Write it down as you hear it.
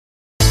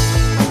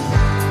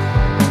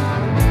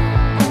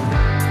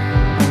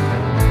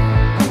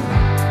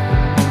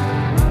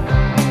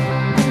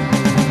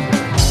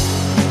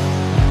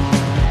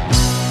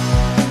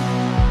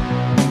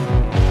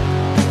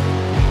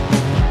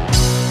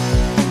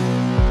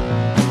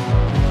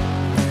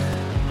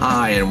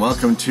Hi, and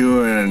welcome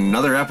to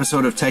another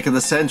episode of Tech of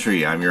the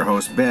Century. I'm your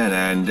host Ben,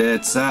 and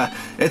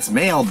it's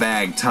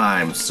mailbag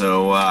time.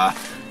 So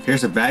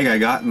here's a bag I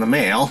got in the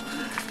mail,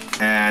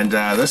 and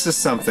this is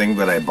something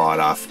that I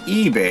bought off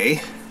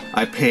eBay.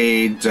 I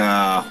paid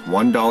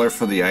 $1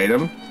 for the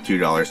item,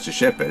 $2 to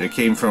ship it. It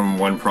came from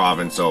one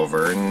province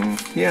over, and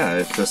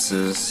yeah, this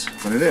is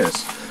what it is.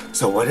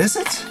 So what is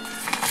it?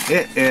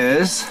 It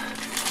is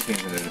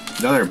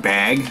another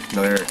bag,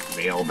 another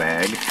mail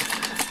bag.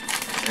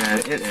 And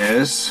it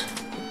is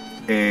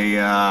a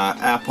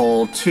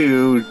Apple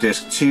II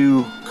Disc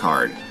 2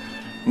 card.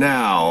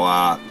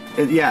 Now,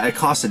 it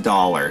costs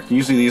 $1.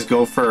 Usually these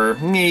go for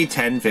 $10,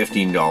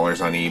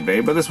 $15 on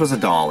eBay, but this was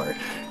 $1.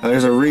 Now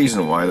there's a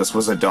reason why this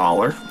was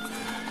 $1.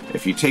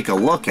 If you take a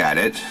look at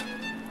it,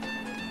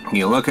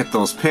 you look at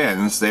those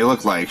pins, they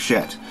look like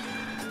shit.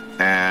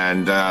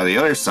 And the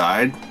other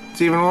side,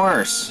 it's even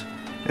worse.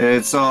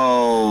 It's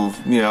all,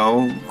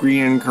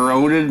 green and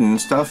corroded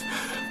and stuff.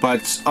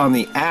 But on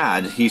the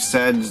ad, he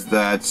said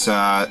that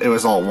it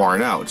was all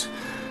worn out.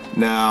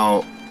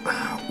 Now,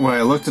 when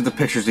I looked at the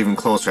pictures even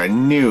closer, I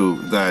knew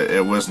that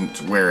it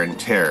wasn't wear and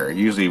tear.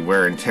 Usually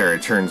wear and tear,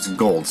 it turns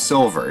gold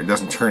silver. It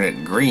doesn't turn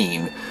it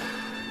green.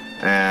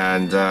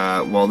 And,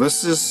 well,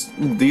 these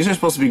are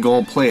supposed to be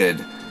gold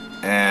plated.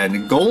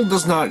 And gold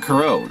does not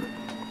corrode.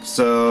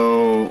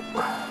 So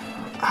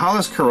how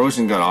this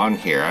corrosion got on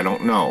here, I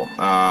don't know.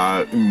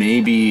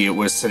 Maybe it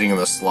was sitting in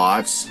the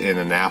slots in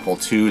an Apple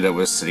II that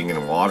was sitting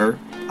in water.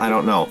 I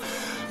don't know.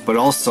 But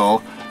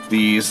also,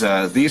 these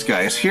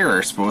guys here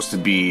are supposed to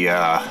be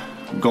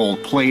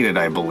gold plated,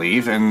 I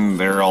believe, and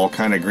they're all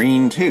kind of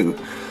green too.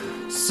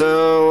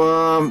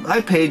 So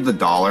I paid the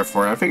 $1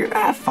 for it. I figured,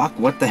 fuck,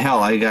 what the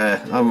hell?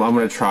 I'm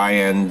gonna try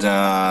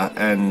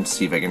and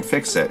see if I can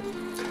fix it.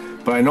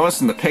 But I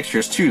noticed in the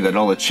pictures too that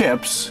all the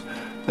chips,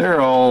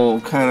 they're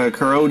all kind of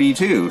corrody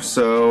too,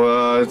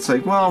 so it's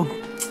like, well,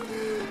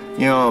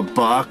 $1,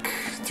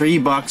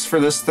 $3 for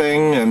this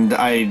thing, and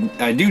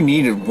I do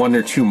need one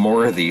or two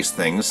more of these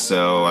things,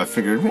 so I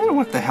figured,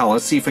 what the hell,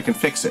 let's see if I can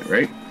fix it,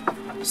 right?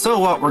 So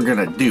what we're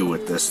gonna do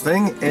with this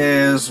thing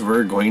is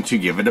we're going to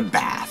give it a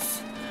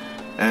bath.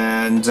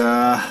 And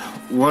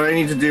what I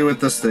need to do with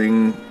this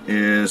thing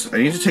is I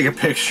need to take a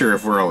picture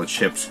of where all the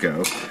chips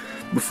go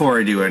before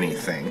I do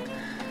anything.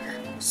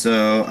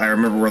 So I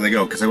remember where they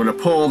go, because I want to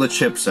pull the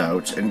chips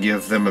out and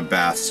give them a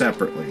bath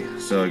separately.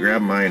 So I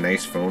grab my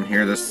nice phone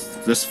here.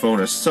 This phone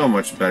is so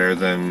much better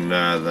than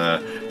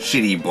the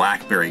shitty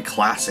BlackBerry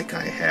Classic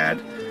I had.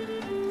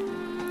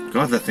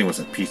 God, that thing was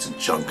a piece of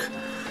junk.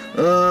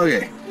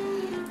 Okay,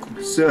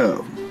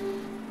 so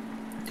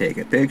take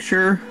a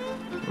picture.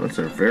 That's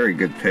a very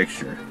good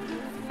picture.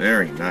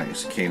 Very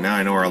nice. Okay, now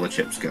I know where all the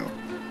chips go.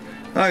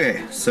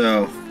 Okay,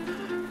 so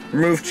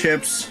remove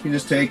chips. You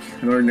just take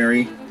an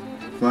ordinary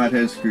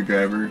flathead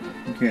screwdriver.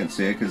 You can't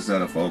see it because it's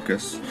out of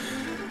focus.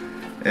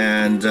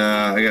 And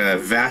I got a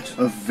vat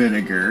of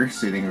vinegar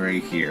sitting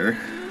right here.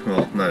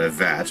 Well, not a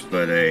vat,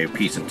 but a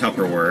piece of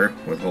Tupperware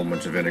with a whole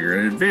bunch of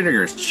vinegar. And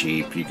vinegar is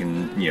cheap. You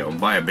can,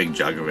 buy a big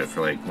jug of it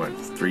for like, what,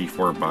 $3,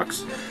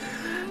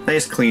 $4.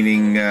 Nice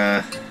cleaning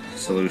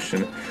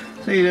solution.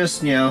 So you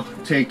just,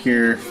 take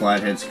your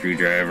flathead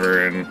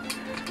screwdriver and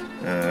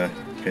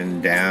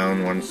pin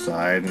down one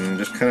side and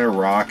just kind of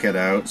rock it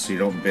out so you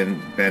don't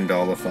bend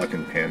all the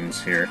fucking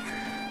pins here.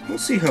 We'll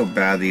see how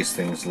bad these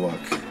things look.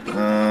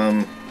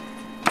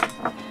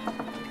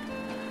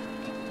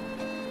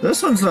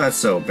 This one's not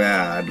so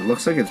bad. It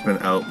looks like it's been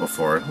out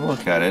before.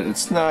 Look at it.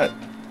 It's not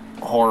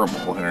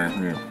horrible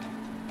here.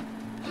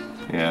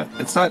 Yeah,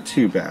 it's not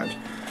too bad.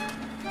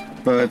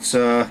 But,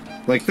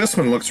 like this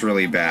one looks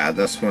really bad.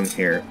 This one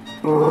here.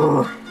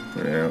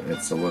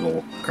 It's a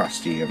little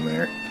crusty in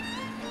there.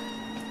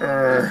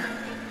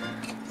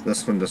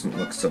 This one doesn't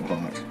look so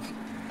hot.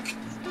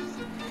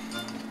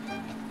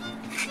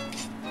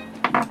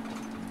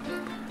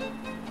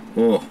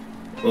 Oh,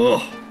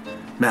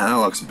 man, that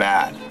looks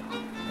bad.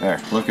 There,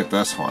 look at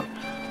this one.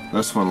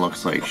 This one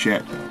looks like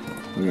shit.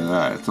 Look at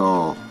that, it's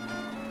all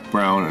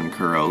brown and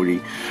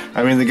corrody.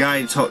 I mean, the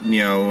guy told,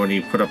 when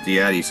he put up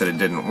the ad, he said it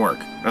didn't work.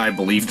 I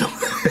believed him.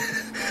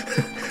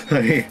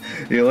 I mean,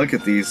 you look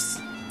at these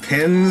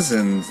pins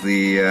and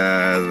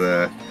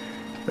the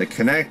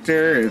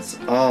connector, it's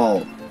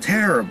all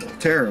terrible,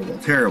 terrible,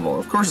 terrible.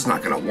 Of course it's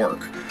not going to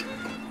work.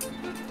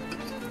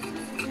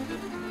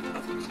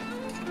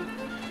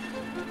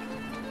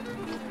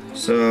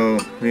 So,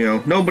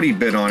 nobody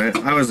bid on it.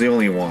 I was the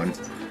only one.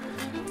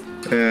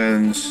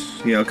 And,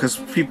 because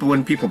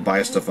when people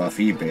buy stuff off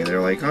eBay,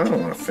 they're like, I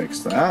don't want to fix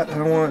that. I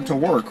don't want it to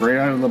work right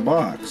out of the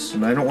box.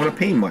 And I don't want to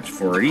pay much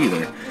for it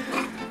either.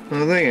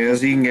 Well, the thing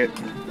is, you can get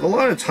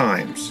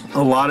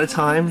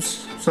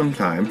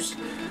sometimes,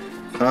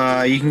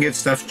 you can get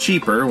stuff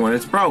cheaper when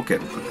it's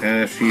broken.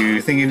 And if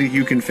you think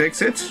you can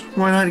fix it,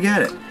 why not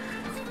get it?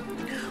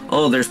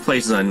 Oh, there's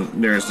people on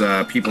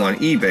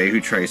eBay who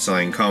try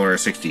selling Commodore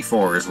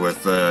 64s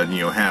with,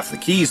 half the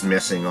keys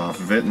missing off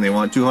of it, and they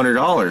want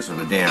 $200 for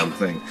the damn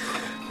thing.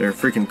 They're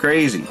freaking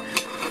crazy.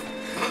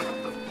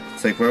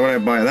 It's like, why would I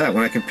buy that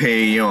when I could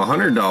pay, you know,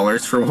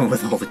 $100 for one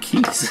with all the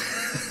keys?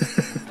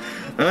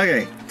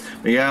 Okay,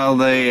 we got all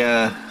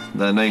the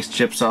nice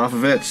chips off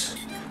of it.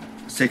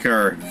 Let's take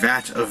our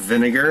vat of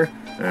vinegar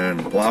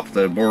and plop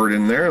the board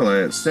in there,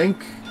 let it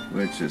sink,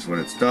 which is what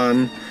it's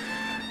done.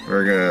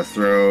 We're gonna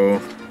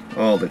throw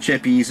all the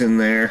chippies in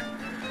there.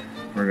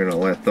 We're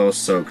gonna let those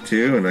soak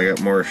too, and I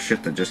got more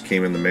shit that just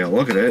came in the mail.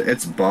 Look at it,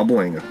 it's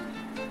bubbling.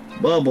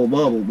 Bubble,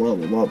 bubble,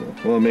 bubble, bubble.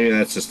 Well, maybe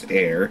that's just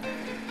air,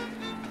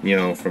 you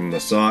know, from the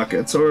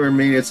sockets, or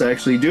maybe it's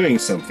actually doing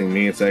something.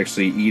 Maybe it's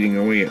actually eating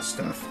away at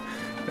stuff.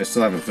 I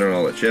still haven't thrown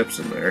all the chips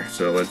in there,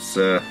 so let's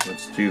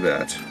do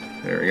that.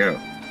 There we go.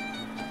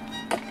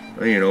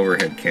 I need an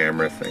overhead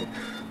camera thing.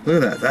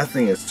 Look at that. That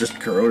thing is just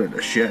corroded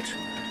to shit.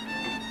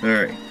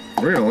 Alright,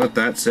 we're gonna let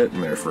that sit in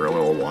there for a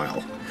little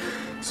while.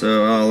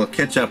 So I'll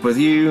catch up with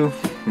you,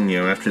 you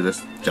know, after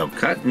this jump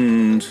cut,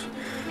 and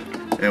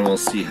we'll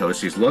see how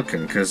she's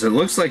looking, because it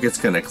looks like it's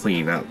gonna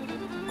clean up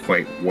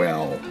quite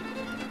well.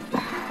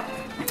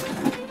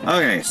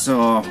 Okay,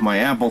 so my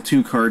Apple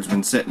II card's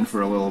been sitting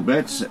for a little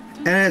bit,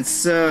 and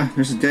it's,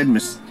 there's a dead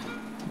what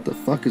the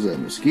fuck is that,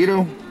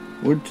 mosquito?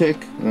 Wood tick?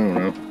 I don't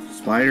know.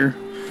 Spider?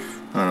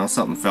 I don't know,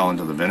 something fell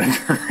into the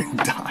vinegar and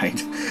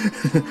died.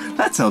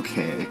 That's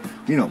okay.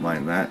 We don't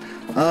mind that.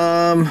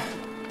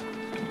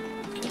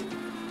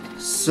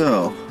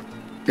 So,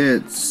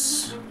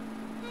 it's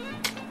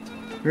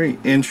very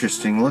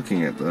interesting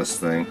looking at this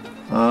thing.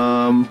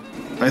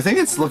 I think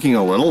it's looking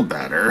a little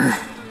better.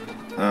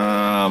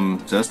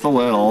 Just a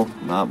little,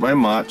 not by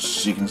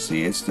much. You can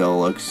see it still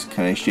looks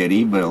kind of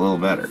shitty, but a little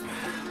better.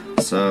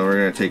 So we're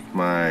gonna take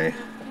my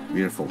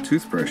beautiful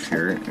toothbrush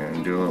here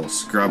and do a little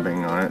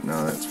scrubbing on it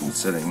now that it's been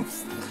sitting.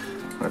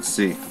 Let's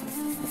see.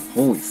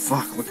 Holy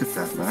fuck, look at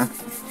that, man.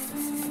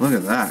 Look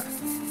at that.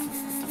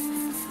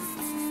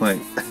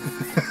 Like,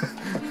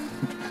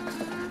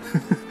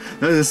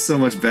 that is so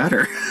much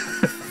better.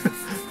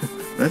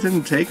 That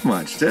didn't take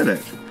much, did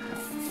it?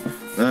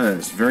 That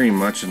is very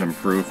much an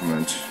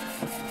improvement.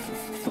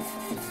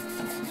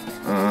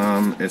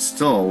 It's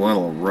still a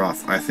little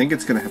rough. I think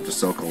it's gonna have to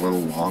soak a little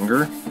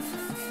longer,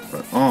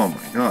 but oh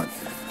my god,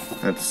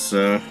 that's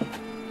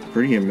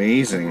pretty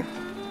amazing.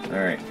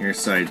 Alright, here's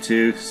side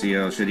 2. See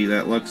how shitty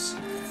that looks?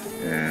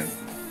 And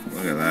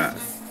look at that.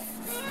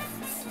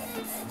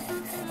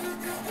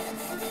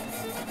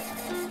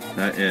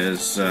 That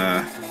is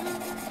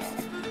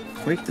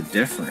quite the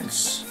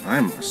difference, I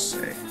must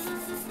say.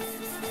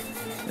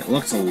 It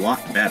looks a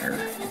lot better.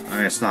 I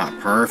mean, it's not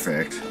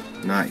perfect.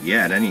 Not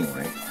yet,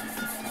 anyway.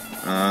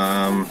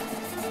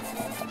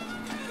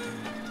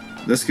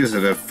 This gives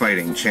it a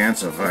fighting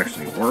chance of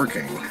actually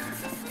working.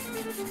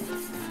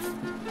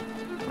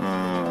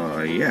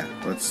 Yeah,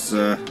 let's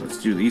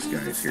do these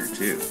guys here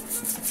too.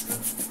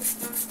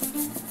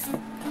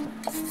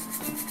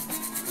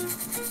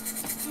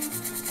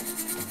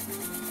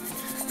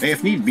 Hey,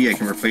 if need be, I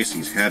can replace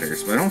these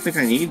headers, but I don't think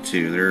I need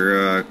to.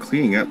 They're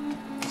cleaning up.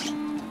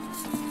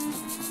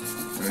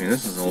 I mean,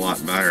 this is a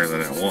lot better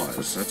than it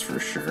was, that's for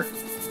sure.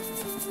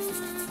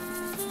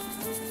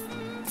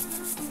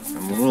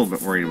 I'm a little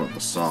bit worried about the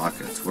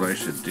sockets. What I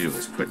should do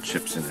is put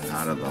chips in and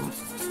out of them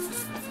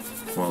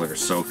while they're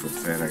soaked with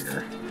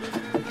vinegar.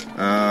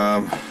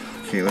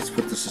 Okay, let's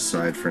put this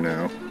aside for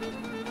now.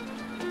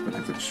 Look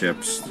at the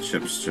chips. The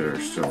chips are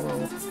still a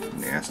little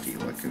nasty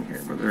looking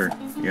here, but they're,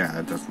 yeah,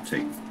 it doesn't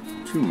take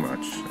too much,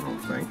 I don't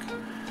think.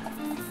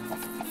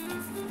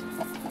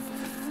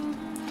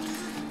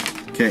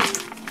 Okay,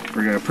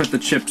 we're going to put the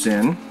chips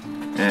in,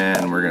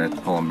 and we're going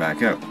to pull them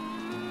back out.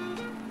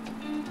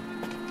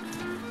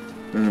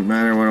 Doesn't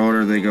matter what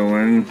order they go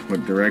in,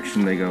 what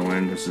direction they go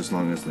in, just as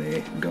long as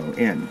they go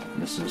in.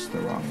 This is the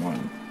wrong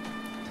one.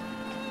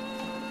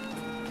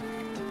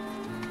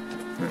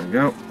 There we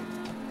go.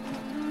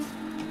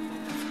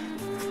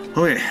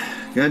 Okay,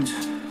 good.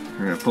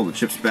 We're going to pull the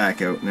chips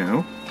back out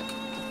now.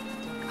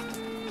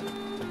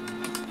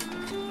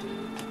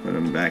 Put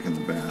them back in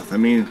the bath. I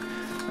mean,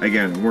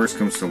 again, worst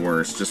comes to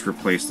worst, just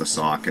replace the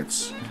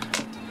sockets.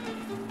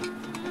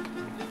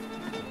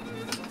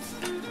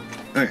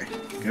 Okay,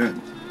 good.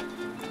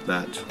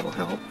 That will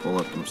help. We'll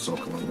let them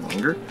soak a little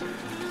longer.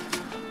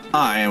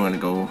 I am going to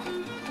go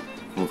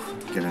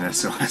get an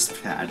SOS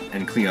pad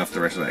and clean off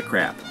the rest of that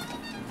crap.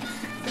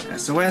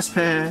 SOS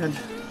pad.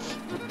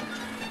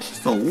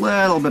 Just a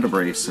little bit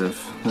abrasive.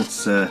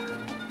 Let's do a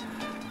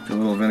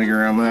little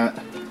vinegar on that.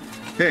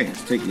 Okay,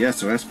 let's take the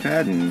SOS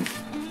pad and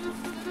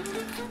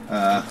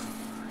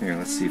here,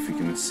 let's see if we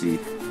can see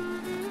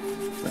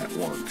if that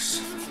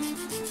works.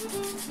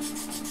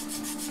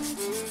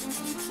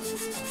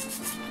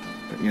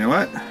 But you know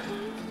what?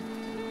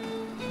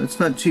 That's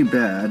not too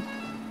bad.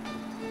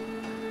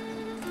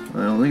 I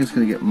don't think it's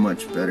going to get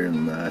much better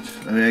than that.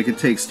 I mean, I could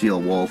take steel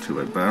wool to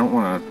it, but I don't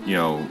want to, you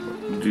know,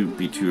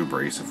 be too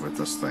abrasive with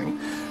this thing.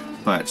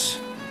 But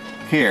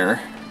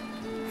here,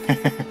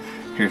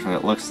 here's what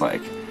it looks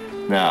like.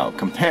 Now,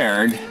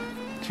 compared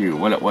to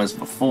what it was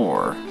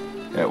before,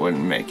 it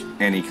wouldn't make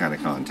any kind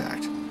of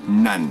contact.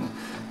 None.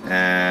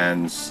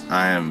 And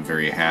I am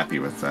very happy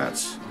with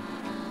that.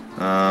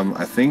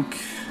 I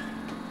think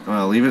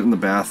I'll leave it in the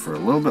bath for a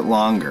little bit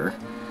longer,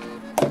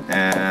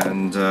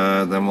 and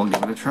then we'll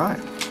give it a try.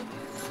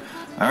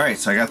 Alright,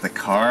 so I got the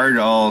card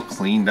all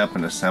cleaned up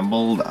and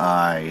assembled.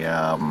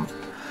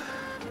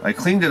 I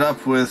cleaned it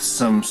up with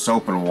some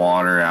soap and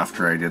water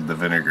after I did the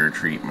vinegar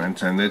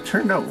treatment, and it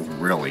turned out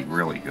really,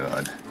 really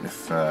good.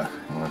 If you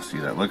want to see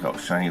that, look how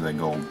shiny the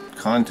gold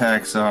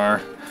contacts are.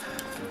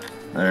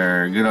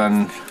 They're good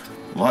on,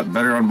 a lot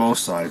better on both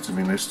sides. I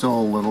mean, there's still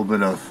a little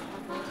bit of,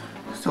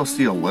 still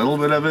see a little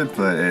bit of it,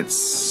 but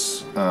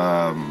it's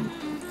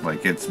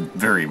like it's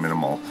very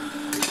minimal.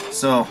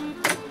 So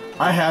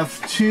I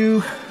have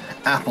two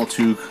Apple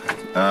II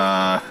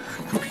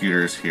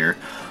computers here.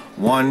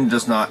 One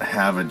does not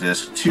have a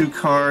Disc 2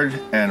 card,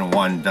 and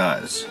one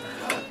does.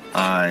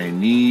 I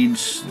need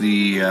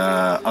the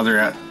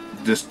other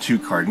Disc 2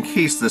 card in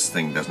case this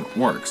thing doesn't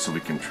work, so we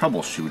can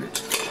troubleshoot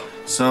it.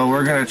 So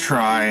we're gonna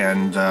try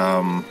and,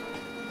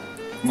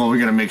 well, we're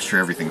gonna make sure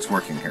everything's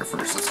working here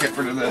first. Let's get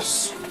rid of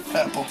this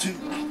Apple II.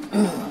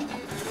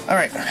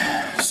 Alright,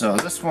 so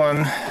this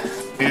one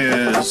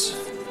is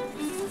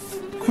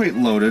quite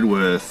loaded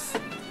with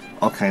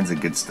all kinds of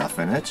good stuff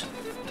in it.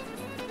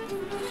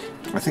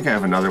 I think I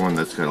have another one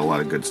that's got a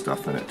lot of good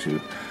stuff in it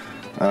too.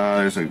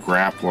 There's a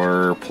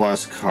grappler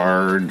plus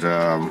card,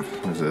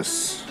 what is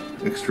this,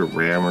 extra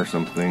RAM or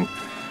something,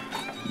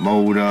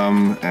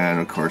 modem, and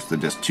of course the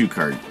Disc 2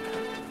 card.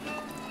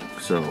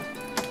 So,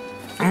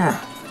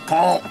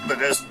 pull the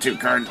Disc 2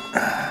 card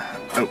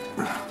out.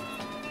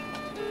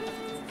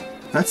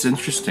 That's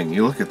interesting,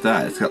 you look at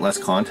that, it's got less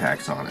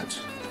contacts on it.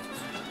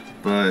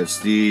 But it's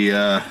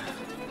the,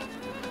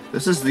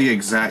 this is the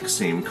exact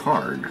same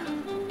card.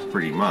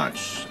 Pretty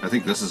much. I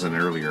think this is an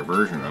earlier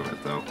version of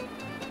it though.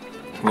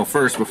 Well,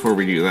 first, before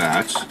we do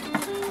that,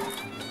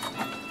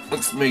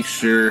 let's make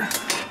sure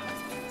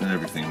that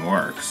everything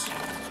works.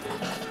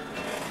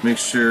 Make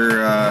sure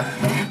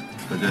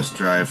the disk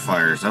drive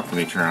fires up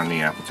when you turn on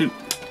the Apple II.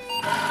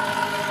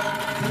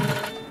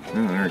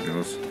 Oh, there it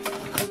goes.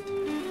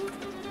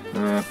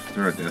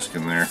 Throw a disk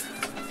in there.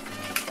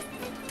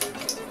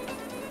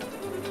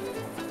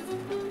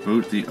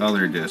 Boot the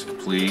other disk,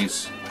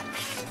 please.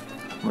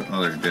 What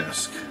other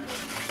disk?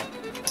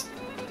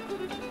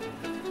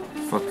 What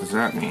the fuck does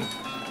that mean?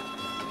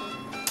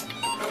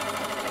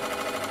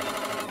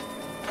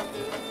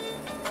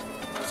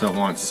 So it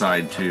wants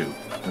side 2.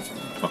 That's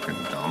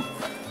fucking dumb.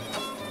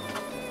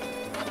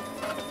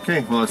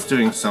 Okay, well it's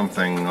doing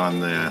something on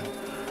the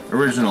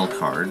original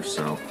card,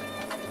 so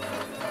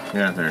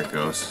yeah, there it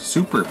goes.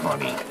 Super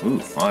Bunny. Ooh,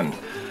 fun.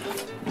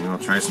 Maybe I'll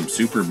try some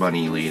Super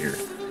Bunny later.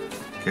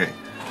 Okay,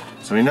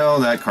 so we know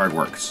that card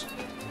works.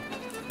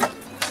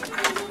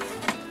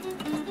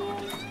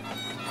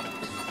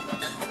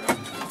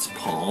 Let's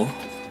pull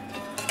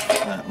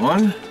that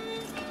one.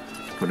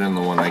 Put in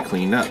the one I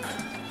cleaned up.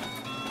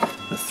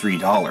 The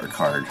 $3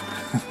 card.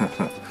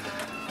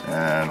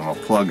 And we'll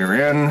plug her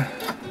in,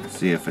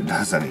 see if it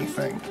does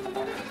anything.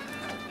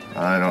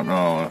 I don't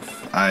know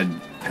if, I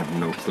have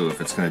no clue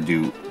if it's going to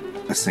do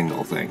a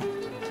single thing.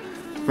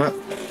 But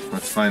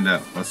let's find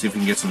out. Let's see if we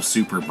can get some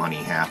Super Bunny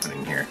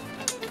happening here.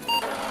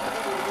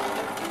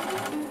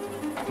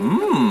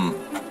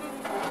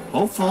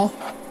 Hopeful.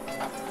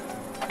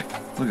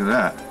 Look at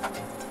that.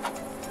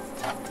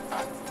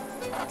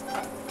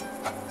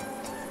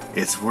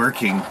 It's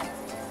working.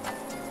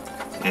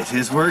 It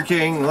is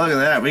working. Look at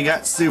that. We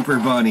got Super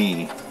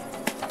Bunny.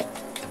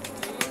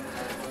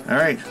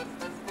 Alright.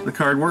 The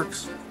card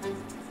works.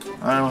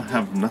 I don't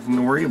have nothing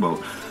to worry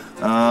about.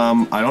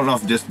 I don't know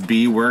if Disc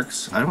B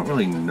works. I don't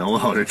really know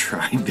how to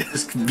try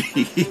Disc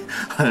B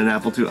on an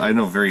Apple II. I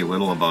know very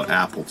little about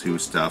Apple II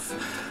stuff.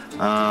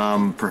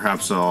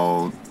 Perhaps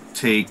I'll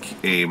take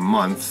a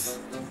month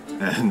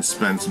and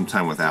spend some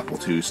time with Apple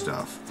II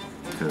stuff.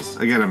 Because,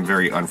 again, I'm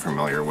very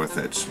unfamiliar with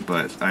it.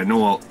 But I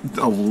know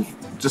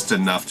just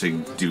enough to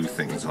do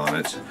things on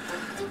it.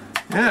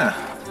 Yeah,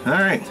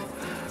 alright.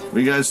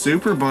 We got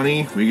Super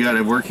Bunny, we got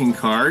a working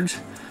card,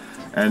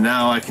 and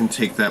now I can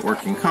take that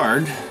working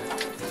card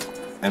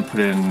and put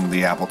it in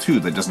the Apple II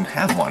that doesn't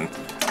have one.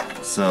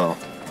 So,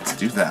 let's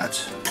do that.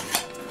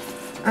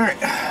 Alright.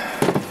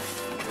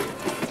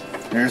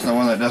 Here's the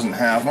one that doesn't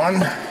have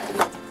one.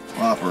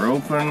 Pop her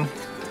open,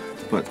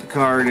 put the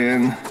card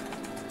in.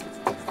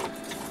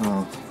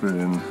 I'll put it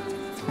in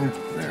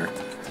there.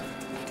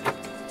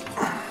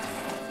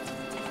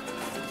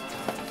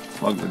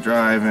 Plug the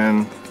drive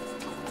in.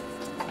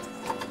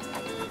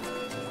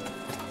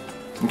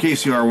 In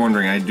case you are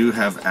wondering, I do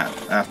have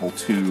Apple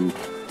II,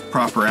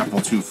 proper Apple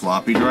II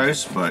floppy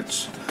drives,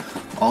 but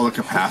all the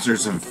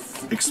capacitors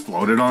have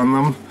exploded on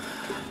them.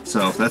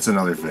 So that's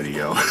another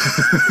video.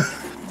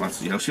 Let's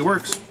see how she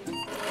works.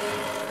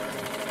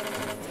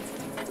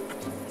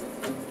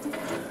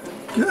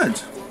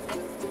 Good.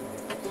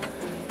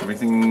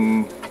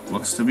 Everything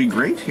looks to be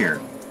great here.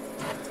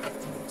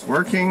 It's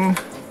working.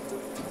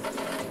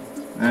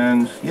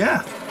 And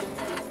yeah,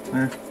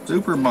 they're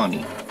Super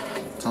Bunny.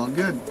 It's all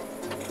good.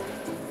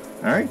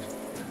 Alright,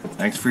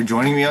 thanks for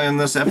joining me on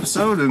this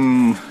episode,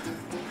 and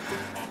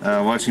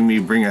watching me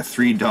bring a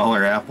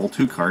 $3 Apple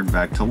II card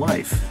back to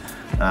life.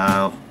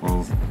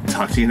 We'll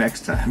talk to you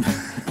next time.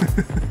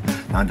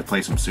 Time to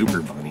play some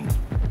Super Bunny.